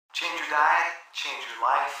Change your diet, change your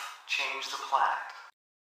life, change the planet.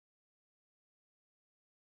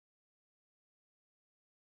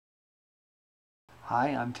 Hi,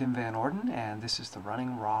 I'm Tim Van Orden, and this is the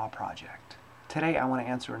Running Raw Project. Today I want to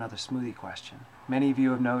answer another smoothie question. Many of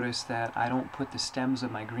you have noticed that I don't put the stems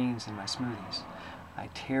of my greens in my smoothies. I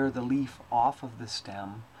tear the leaf off of the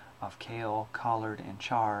stem of kale, collard, and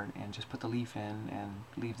chard and just put the leaf in and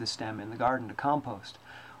leave the stem in the garden to compost.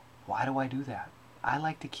 Why do I do that? I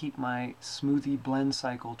like to keep my smoothie blend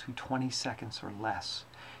cycle to 20 seconds or less.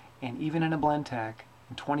 And even in a blend tech,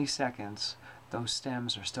 in 20 seconds, those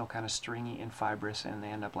stems are still kind of stringy and fibrous, and they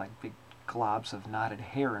end up like big globs of knotted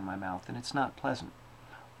hair in my mouth, and it's not pleasant.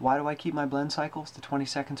 Why do I keep my blend cycles to 20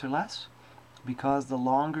 seconds or less? Because the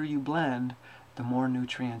longer you blend, the more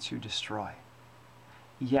nutrients you destroy.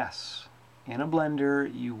 Yes, in a blender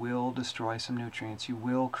you will destroy some nutrients. You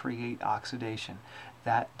will create oxidation.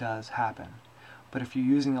 That does happen. But if you're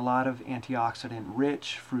using a lot of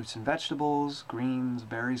antioxidant-rich fruits and vegetables, greens,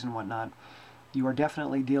 berries, and whatnot, you are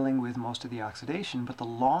definitely dealing with most of the oxidation, but the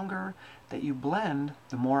longer that you blend,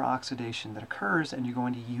 the more oxidation that occurs, and you're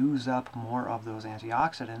going to use up more of those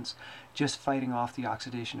antioxidants just fighting off the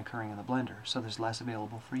oxidation occurring in the blender, so there's less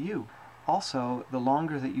available for you. Also, the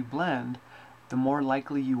longer that you blend, the more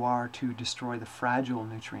likely you are to destroy the fragile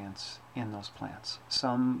nutrients in those plants.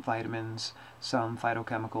 Some vitamins, some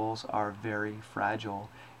phytochemicals are very fragile,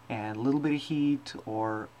 and a little bit of heat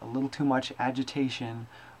or a little too much agitation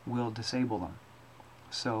will disable them.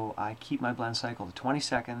 So I keep my blend cycle to 20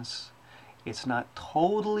 seconds. It's not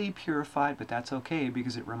totally purified, but that's okay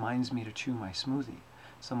because it reminds me to chew my smoothie.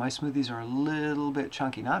 So my smoothies are a little bit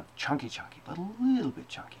chunky, not chunky, but a little bit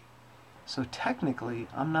chunky. So technically,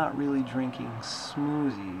 I'm not really drinking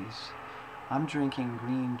smoothies. I'm drinking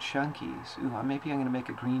green chunkies. Ooh, maybe I'm going to make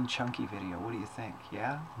a green chunky video. What do you think?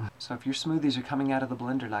 Yeah? So if your smoothies are coming out of the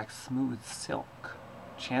blender like smooth silk,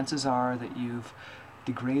 chances are that you've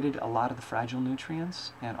degraded a lot of the fragile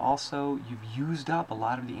nutrients, and also you've used up a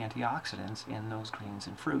lot of the antioxidants in those greens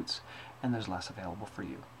and fruits, and there's less available for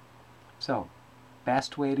you. So,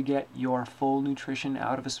 best way to get your full nutrition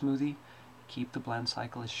out of a smoothie, keep the blend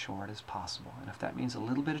cycle as short as possible. And if that means a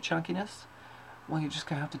little bit of chunkiness, well, you're just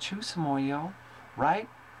going to have to chew some more, yo. Right?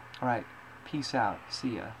 Alright, peace out.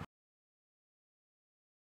 See ya.